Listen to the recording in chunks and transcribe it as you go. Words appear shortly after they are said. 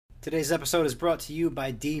Today's episode is brought to you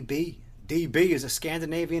by DB. DB is a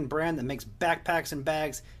Scandinavian brand that makes backpacks and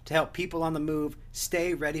bags to help people on the move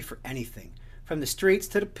stay ready for anything. From the streets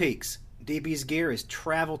to the peaks, DB's gear is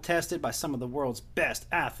travel tested by some of the world's best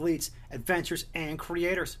athletes, adventurers, and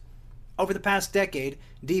creators. Over the past decade,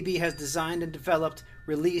 DB has designed and developed,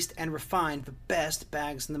 released, and refined the best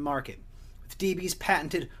bags in the market. With DB's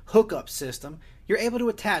patented hookup system, you're able to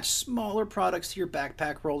attach smaller products to your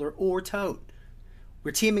backpack, roller, or tote. We're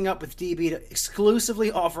teaming up with DB to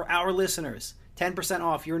exclusively offer our listeners 10%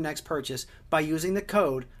 off your next purchase by using the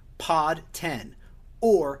code POD10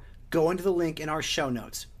 or go into the link in our show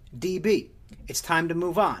notes. DB, it's time to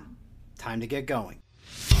move on. Time to get going.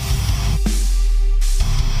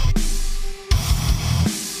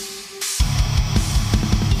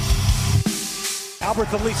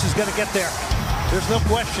 Albert Elise is going to get there. There's no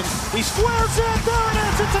question. He squares it. There it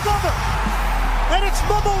is. It's another. And it's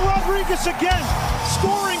Momo Rodriguez again,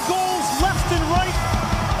 scoring goals left and right,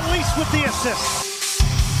 Elise with the assist.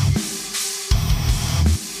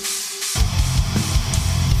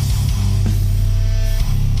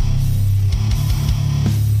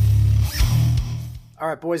 All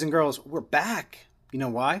right, boys and girls, we're back. You know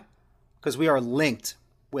why? Because we are linked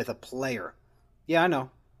with a player. Yeah, I know.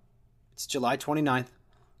 It's July 29th.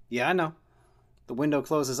 Yeah, I know. The window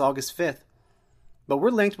closes August 5th. But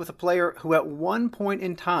we're linked with a player who at one point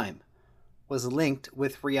in time was linked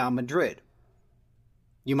with Real Madrid.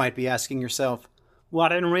 You might be asking yourself, why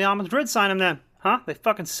didn't Real Madrid sign him then? Huh? They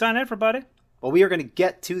fucking sign everybody. Well, we are going to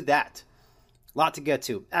get to that. A lot to get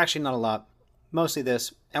to. Actually, not a lot. Mostly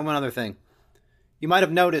this and one other thing. You might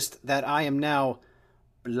have noticed that I am now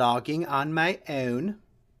blogging on my own.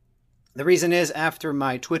 The reason is after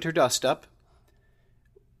my Twitter dust-up,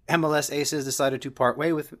 MLS Aces decided to part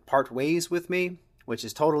ways with me, which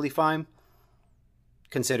is totally fine,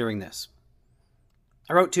 considering this.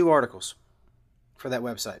 I wrote 2 articles for that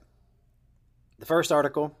website. The first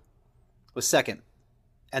article was second,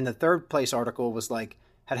 and the third place article was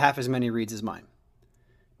had half as many reads as mine.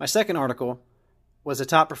 My second article was a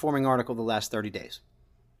top performing article the last 30 days.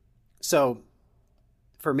 So,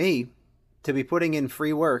 for me, to be putting in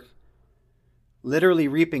free work, literally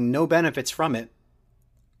reaping no benefits from it,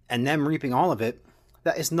 and them reaping all of it,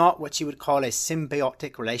 that is not what you would call a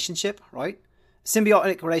symbiotic relationship, right?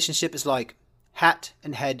 Symbiotic relationship is like hat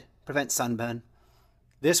and head prevent sunburn.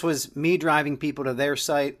 This was me driving people to their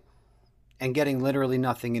site and getting literally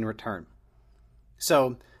nothing in return.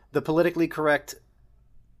 So the politically correct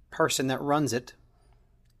person that runs it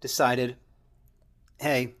decided,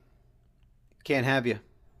 hey, can't have you.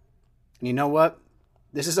 And you know what?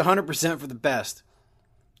 This is 100% for the best.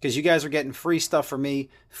 Because you guys are getting free stuff from me,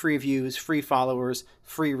 free views, free followers,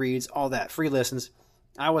 free reads, all that, free listens.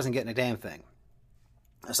 I wasn't getting a damn thing.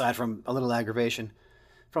 Aside from a little aggravation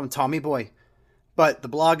from Tommy Boy. But the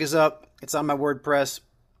blog is up. It's on my WordPress.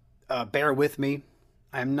 Bear with me.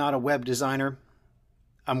 I am not a web designer.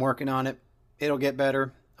 I'm working on it. It'll get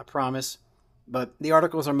better. I promise. But the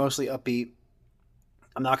articles are mostly upbeat.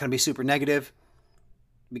 I'm not going to be super negative.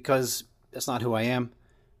 Because that's not who I am.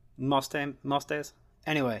 Most days.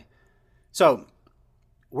 Anyway, so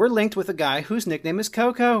we're linked with a guy whose nickname is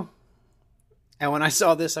Coco. And when I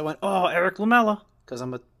saw this, I went, oh, Eric Lamela, because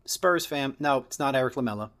I'm a Spurs fan. No, it's not Eric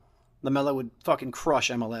Lamela. Lamela would fucking crush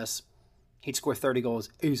MLS. He'd score 30 goals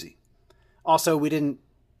easy. Also, we didn't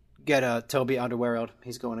get Toby Alderweireld.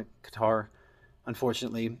 He's going to Qatar.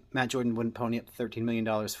 Unfortunately, Matt Jordan wouldn't pony up $13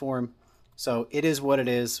 million for him. So it is what it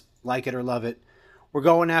is. Like it or love it. We're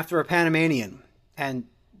going after a Panamanian, and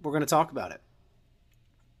we're going to talk about it.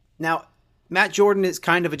 Now, Matt Jordan is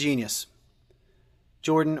kind of a genius.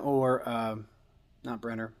 Jordan or, not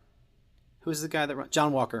Brenner. Who's the guy that runs?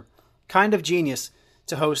 John Walker. Kind of genius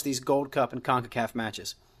to host these Gold Cup and CONCACAF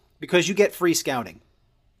matches. Because you get free scouting.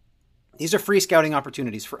 These are free scouting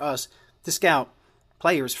opportunities for us to scout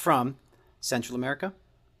players from Central America,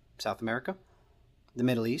 South America, the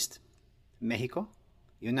Middle East, Mexico,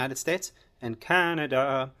 United States, and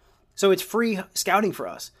Canada. So it's free scouting for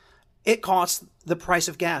us. It costs the price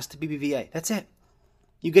of gas to BBVA. That's it.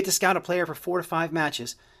 You get to scout a player for 4 to 5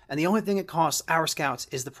 matches, and the only thing it costs our scouts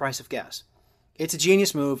is the price of gas. It's a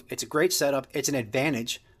genius move. It's a great setup. It's an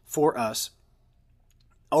advantage for us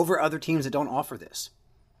over other teams that don't offer this.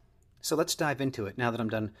 So let's dive into it now that I'm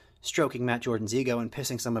done stroking Matt Jordan's ego and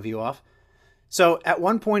pissing some of you off. So at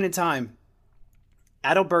one point in time,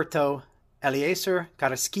 Adalberto Eliezer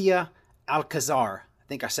Carrasquilla Alcazar, I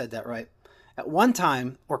think I said that right. At one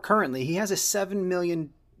time, or currently, he has a €7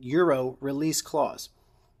 million release clause.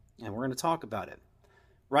 And we're going to talk about it.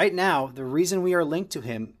 Right now, the reason we are linked to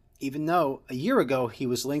him, even though a year ago he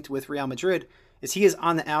was linked with Real Madrid, is he is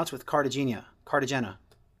on the outs with Cartagena,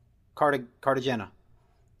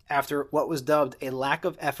 after what was dubbed a lack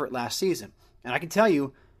of effort last season. And I can tell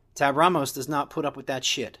you, Tab Ramos does not put up with that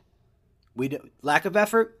shit. Lack of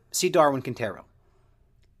effort, see Darwin Quintero.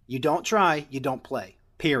 You don't try, you don't play.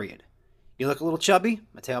 Period. You look a little chubby,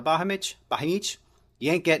 Mateo Bahimic,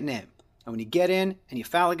 you ain't getting in. And when you get in and you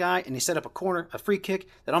foul a guy and you set up a free kick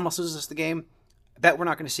that almost loses us the game, I bet we're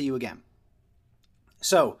not going to see you again.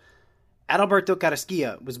 So, Adalberto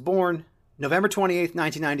Carrasquilla was born November 28th,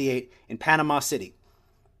 1998 in Panama City.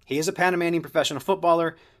 He is a Panamanian professional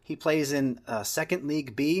footballer. He plays in Second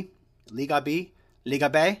League B, Liga B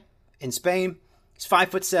in Spain. He's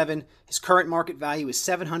 5'7". His current market value is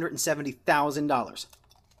 $770,000.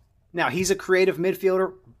 Now, he's a creative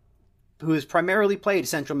midfielder who has primarily played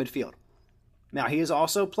central midfield. Now, he has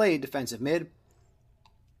also played defensive mid,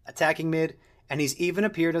 attacking mid, and he's even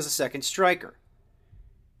appeared as a second striker.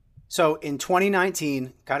 So, in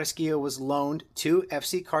 2019, Carrasquilla was loaned to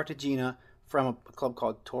FC Cartagena from a club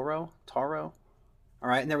called Toro. All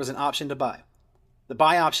right, and there was an option to buy. The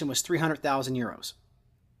buy option was 300,000 euros.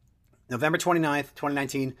 November 29th,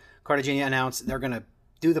 2019, Cartagena announced they're going to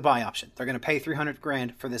do the buy option. They're going to pay 300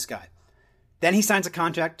 grand for this guy. Then he signs a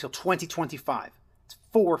contract till 2025. It's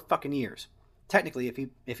 4 fucking years. Technically,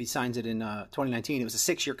 if he signs it in 2019, it was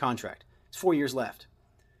a 6-year contract. It's 4 years left.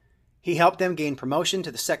 He helped them gain promotion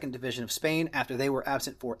to the second division of Spain after they were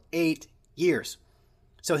absent for 8 years.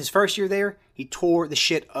 So his first year there, he tore the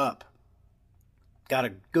shit up. Got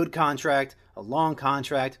a good contract, a long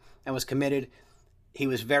contract, and was committed. He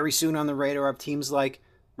was very soon on the radar of teams like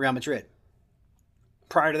Real Madrid.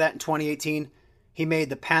 Prior to that, in 2018, he made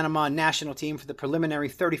the Panama national team for the preliminary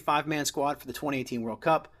 35-man squad for the 2018 World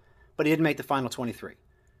Cup, but he didn't make the final 23.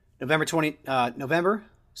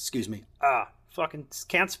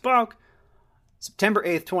 September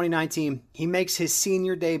 8th, 2019, he makes his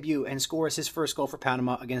senior debut and scores his first goal for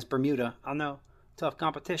Panama against Bermuda. I know, tough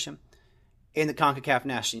competition, in the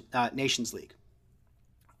CONCACAF Nations League.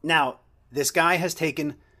 Now, this guy has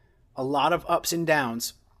taken a lot of ups and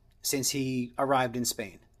downs since he arrived in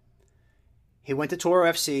Spain. He went to Toro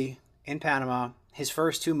FC in Panama. His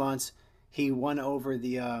first 2 months, he won over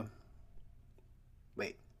the...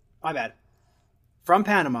 From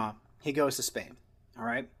Panama, he goes to Spain. All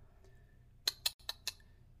right?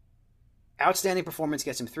 Outstanding performance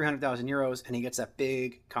gets him 300,000 euros, and he gets that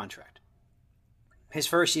big contract. His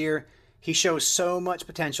first year, he shows so much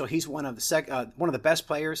potential. He's one of the best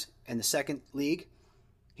players in the second league.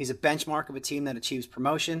 He's a benchmark of a team that achieves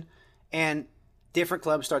promotion, and different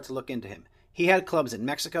clubs start to look into him. He had clubs in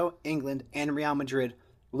Mexico, England, and Real Madrid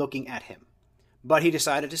looking at him. But he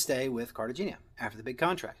decided to stay with Cartagena after the big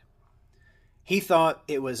contract. He thought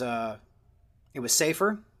it was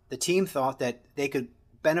safer. The team thought that they could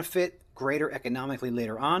benefit greater economically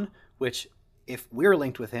later on, which, if we're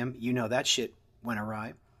linked with him, you know that shit went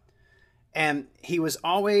awry. And he was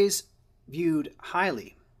always viewed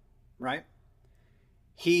highly, right?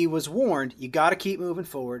 He was warned, you got to keep moving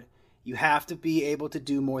forward. You have to be able to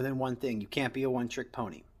do more than one thing. You can't be a one-trick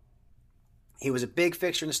pony. He was a big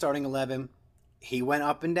fixture in the starting 11. He went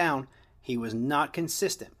up and down. He was not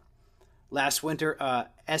consistent. Last winter,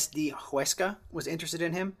 SD Huesca was interested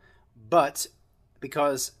in him, but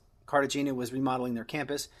because Cartagena was remodeling their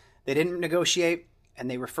campus, they didn't negotiate, and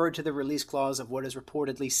they referred to the release clause of what is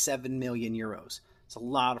reportedly 7 million euros. It's a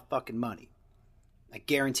lot of fucking money. I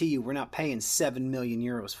guarantee you we're not paying 7 million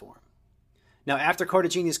euros for him. Now, after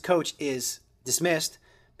Cartagena's coach is dismissed,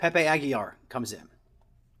 Pepe Aguilar comes in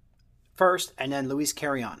first, and then Luis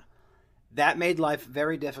Carrion. That made life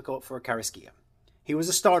very difficult for Carrasquilla. He was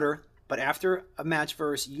a starter, but after a match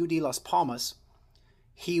versus UD Las Palmas,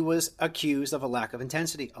 he was accused of a lack of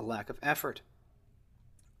intensity, a lack of effort.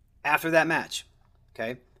 After that match,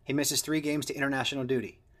 he misses 3 games to international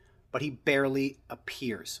duty, but he barely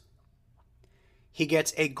appears. He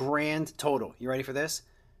gets a grand total. You ready for this?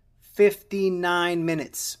 59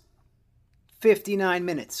 minutes. 59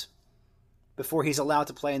 minutes before he's allowed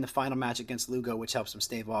to play in the final match against Lugo, which helps him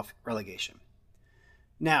stave off relegation.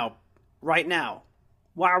 Now, right now,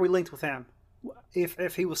 why are we linked with him?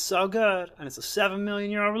 If he was so good, and it's a 7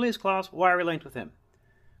 million euro release clause, why are we linked with him?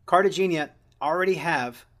 Cartagena already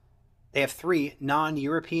have 3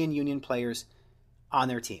 non-European Union players on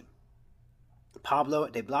their team. Pablo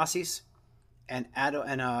de Blasis and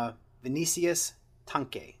Vinicius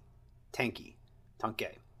Tanque,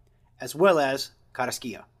 as well as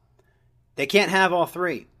Carrasquilla. They can't have all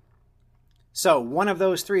 3. So one of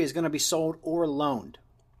those 3 is going to be sold or loaned.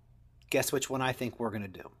 Guess which one I think we're going to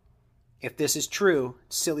do. If this is true,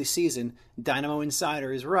 silly season, Dynamo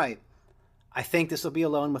Insider is right, I think this will be a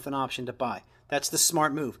loan with an option to buy. That's the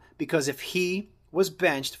smart move. Because if he was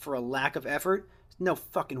benched for a lack of effort, no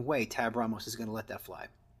fucking way Tab Ramos is going to let that fly.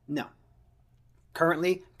 No.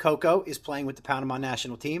 Currently, Coco is playing with the Panama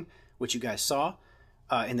national team, which you guys saw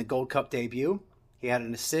in the Gold Cup debut. He had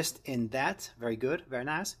an assist in that. Very good. Very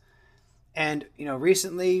nice. And,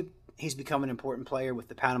 recently he's become an important player with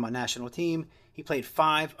the Panama national team. He played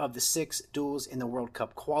 5 of the 6 duels in the World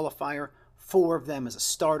Cup qualifier, 4 of them as a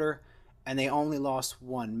starter, and they only lost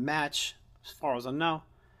 1 match, as far as I know.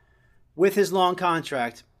 With his long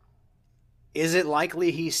contract, is it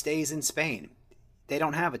likely he stays in Spain? They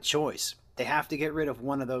don't have a choice. They have to get rid of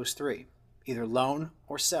one of those 3. Either loan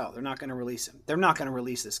or sell. They're not going to release him. They're not going to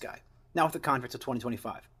release this guy. Not with the contract of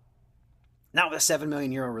 2025. Not with a €7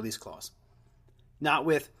 million release clause. Not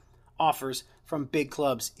with offers from big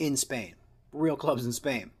clubs in Spain. Real clubs in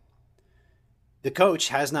Spain. The coach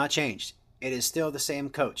has not changed. It is still the same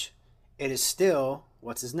coach. It is still,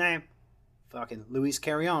 what's his name? Fucking Luis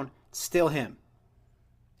Carrion. It's still him.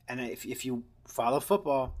 And if you follow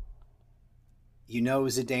football, you know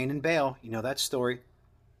Zidane and Bale. You know that story.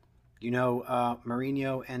 You know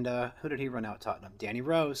Mourinho and who did he run out Tottenham? Danny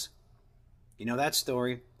Rose. You know that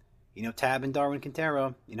story. You know Tab and Darwin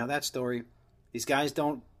Quintero. You know that story. These guys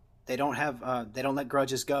don't let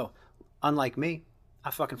grudges go. Unlike me,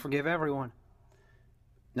 I fucking forgive everyone.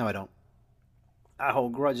 No, I don't. I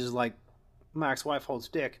hold grudges like my ex-wife holds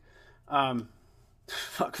dick.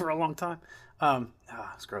 Fuck, for a long time.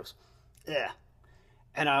 It's gross. Yeah.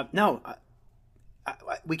 And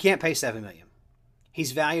we can't pay $7 million.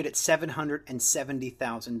 He's valued at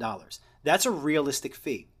 $770,000. That's a realistic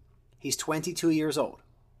fee. He's 22 years old.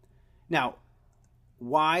 Now,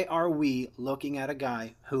 why are we looking at a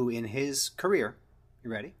guy who in his career,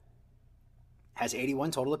 you ready? Has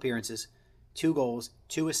 81 total appearances, 2 goals,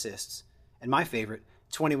 2 assists, and my favorite,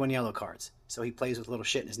 21 yellow cards. So he plays with a little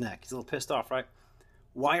shit in his neck. He's a little pissed off, right?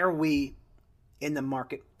 Why are we in the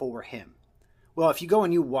market for him? Well, if you go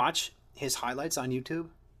and you watch his highlights on YouTube,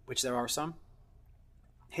 which there are some,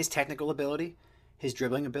 his technical ability, his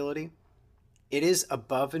dribbling ability, it is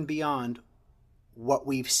above and beyond what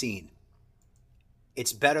we've seen.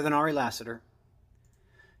 It's better than Ari Lassiter.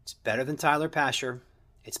 It's better than Tyler Pasher.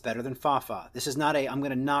 It's better than Fafa. This is not I'm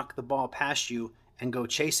going to knock the ball past you and go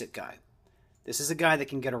chase it guy. This is a guy that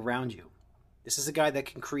can get around you. This is a guy that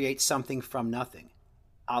can create something from nothing,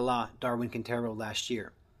 a la Darwin Quintero last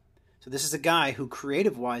year. So this is a guy who,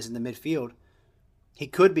 creative-wise in the midfield, he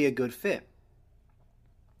could be a good fit.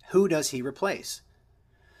 Who does he replace?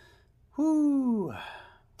 I'm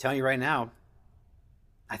telling you right now,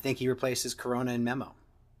 I think he replaces Corona and Memo.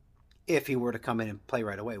 If he were to come in and play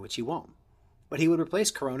right away, which he won't. But he would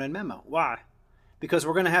replace Corona and Memo. Why? Because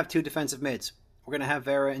we're going to have 2 defensive mids. We're going to have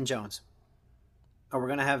Vera and Jones. Or we're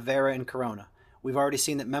going to have Vera and Corona. We've already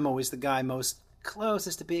seen that Memo is the guy most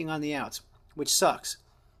closest to being on the outs, which sucks.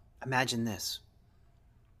 Imagine this.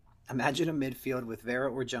 Imagine a midfield with Vera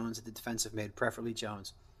or Jones at the defensive mid, preferably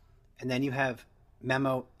Jones. And then you have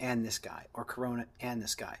Memo and this guy, or Corona and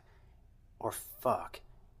this guy. Or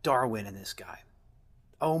Darwin and this guy.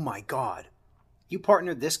 Oh my God. You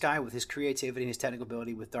partner this guy with his creativity and his technical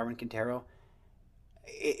ability with Darwin Quintero,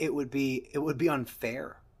 it would be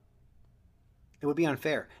unfair. It would be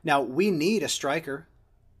unfair. Now, we need a striker.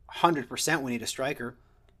 100% we need a striker.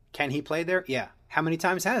 Can he play there? Yeah. How many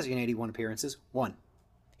times has he in 81 appearances? 1.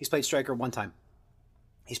 He's played striker 1 time.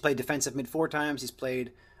 He's played defensive mid 4 times. He's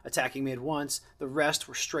played attacking mid once. The rest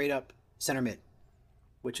were straight up center mid,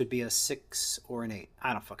 which would be a 6 or an 8.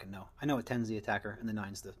 I don't fucking know. I know a 10's the attacker and the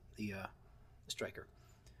 9's the striker.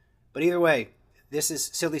 But either way, this is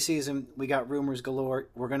silly season. We got rumors galore.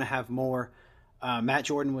 We're going to have more. Matt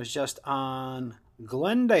Jordan was just on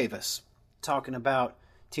Glenn Davis talking about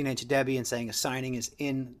Teenage Debbie and saying a signing is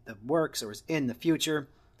in the works or is in the future.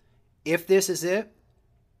 If this is it,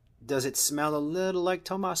 does it smell a little like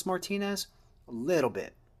Tomas Martinez? A little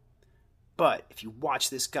bit. But if you watch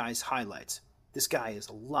this guy's highlights, this guy is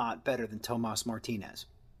a lot better than Tomas Martinez.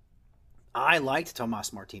 I liked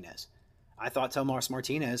Tomas Martinez. I thought Tomas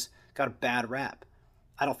Martinez got a bad rap.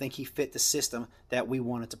 I don't think he fit the system that we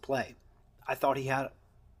wanted to play. I thought he had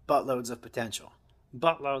buttloads of potential.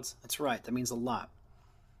 Buttloads, that's right, that means a lot.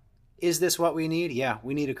 Is this what we need? Yeah,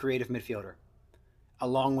 we need a creative midfielder.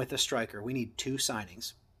 Along with a striker, we need 2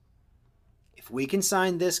 signings. If we can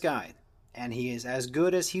sign this guy, and he is as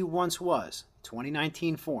good as he once was,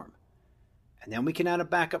 2019 form, and then we can add a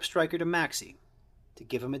backup striker to Maxi to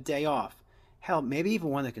give him a day off. Hell, maybe even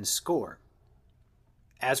one that can score.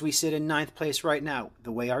 As we sit in 9th place right now,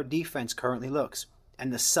 the way our defense currently looks,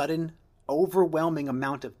 and the sudden, overwhelming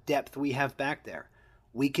amount of depth we have back there,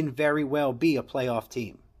 we can very well be a playoff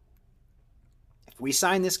team. we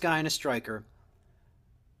sign this guy in a striker,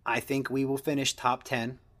 I think we will finish top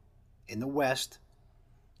 10 in the West.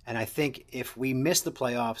 And I think if we miss the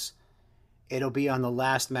playoffs, it'll be on the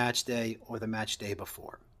last match day or the match day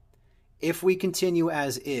before. If we continue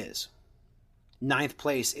as is, 9th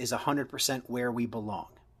place is 100% where we belong.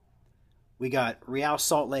 We got Real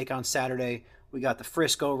Salt Lake on Saturday. We got the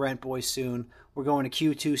Frisco Rent Boys soon. We're going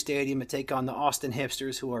to Q2 Stadium to take on the Austin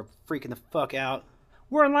Hipsters, who are freaking the fuck out.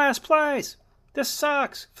 We're in last place. This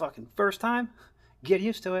sucks. Fucking first time. Get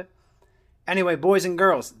used to it. Anyway, boys and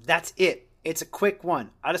girls, that's it. It's a quick one.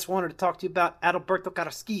 I just wanted to talk to you about Adalberto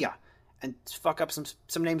Carrasquilla and fuck up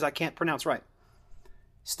some names I can't pronounce right.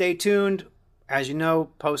 Stay tuned. As you know,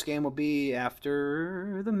 post-game will be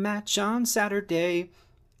after the match on Saturday.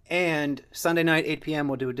 And Sunday night, 8 p.m.,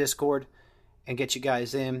 we'll do a Discord and get you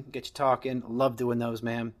guys in, get you talking. Love doing those,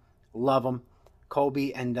 man. Love them.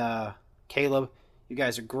 Colby and Caleb, you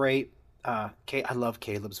guys are great. I love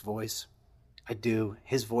Caleb's voice. I do.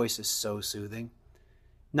 His voice is so soothing.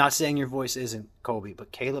 Not saying your voice isn't, Colby,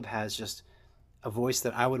 but Caleb has just a voice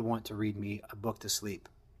that I would want to read me a book to sleep.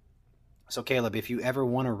 So, Caleb, if you ever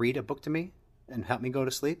want to read a book to me and help me go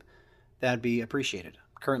to sleep, that'd be appreciated.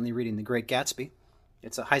 I'm currently reading The Great Gatsby.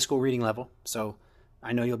 It's a high school reading level, so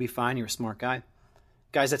I know you'll be fine. You're a smart guy.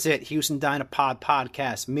 Guys, that's it. Houston Dynapod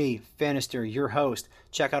Podcast. Me, Finister, your host.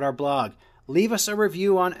 Check out our blog. Leave us a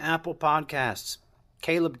review on Apple Podcasts.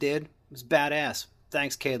 Caleb did. It was badass.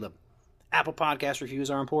 Thanks, Caleb. Apple Podcast reviews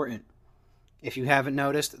are important. If you haven't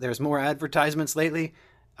noticed, there's more advertisements lately.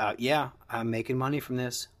 Yeah, I'm making money from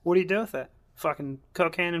this. What do you do with it? Fucking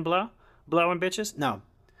cocaine and blow? Blowing bitches? No.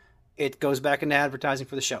 It goes back into advertising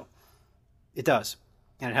for the show. It does.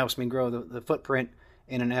 And it helps me grow the footprint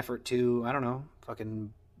in an effort to, I don't know,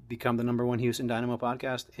 fucking become the #1 Houston Dynamo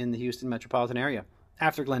podcast in the Houston metropolitan area.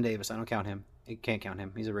 After Glenn Davis, I don't count him. You can't count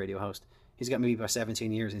him. He's a radio host. He's got me by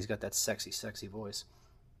 17 years, and he's got that sexy, sexy voice.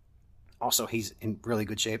 Also, he's in really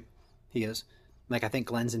good shape. He is. Like, I think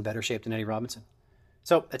Glenn's in better shape than Eddie Robinson.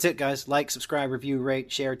 So, that's it, guys. Like, subscribe, review,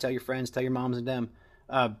 rate, share, tell your friends, tell your moms and them.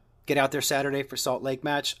 Get out there Saturday for Salt Lake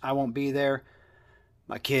match. I won't be there.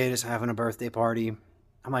 My kid is having a birthday party.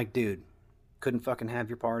 I'm like, dude, couldn't fucking have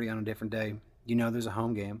your party on a different day. You know there's a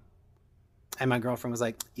home game. And my girlfriend was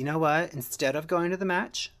like, you know what? Instead of going to the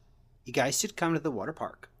match, you guys should come to the water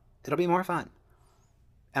park. It'll be more fun.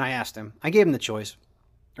 And I asked him. I gave him the choice.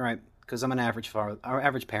 All right, because I'm an average father, or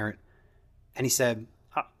average parent. And he said,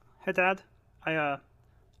 hey, Dad, I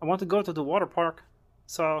want to go to the water park,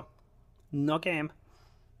 so no game.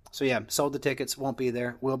 So, yeah, sold the tickets. Won't be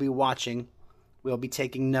there. We'll be watching. We'll be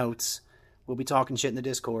taking notes. We'll be talking shit in the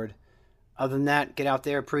Discord. Other than that, get out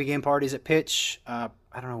there. Pre-game parties at Pitch. I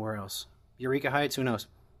don't know where else. Eureka Heights, who knows?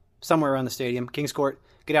 Somewhere around the stadium. Kings Court.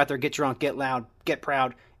 Get out there, get drunk, get loud, get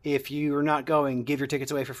proud. If you're not going, give your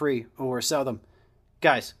tickets away for free or sell them.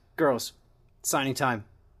 Guys, girls, signing time.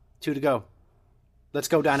 2 to go. Let's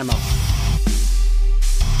go, Dynamo.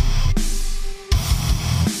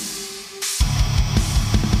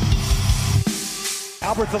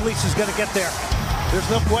 Albert Velez is going to get there. There's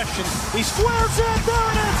no question. He squares it. There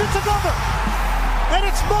it is. It's another. And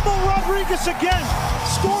it's Memo Rodriguez again,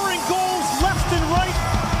 scoring goals left and right,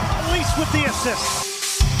 at least with the assist.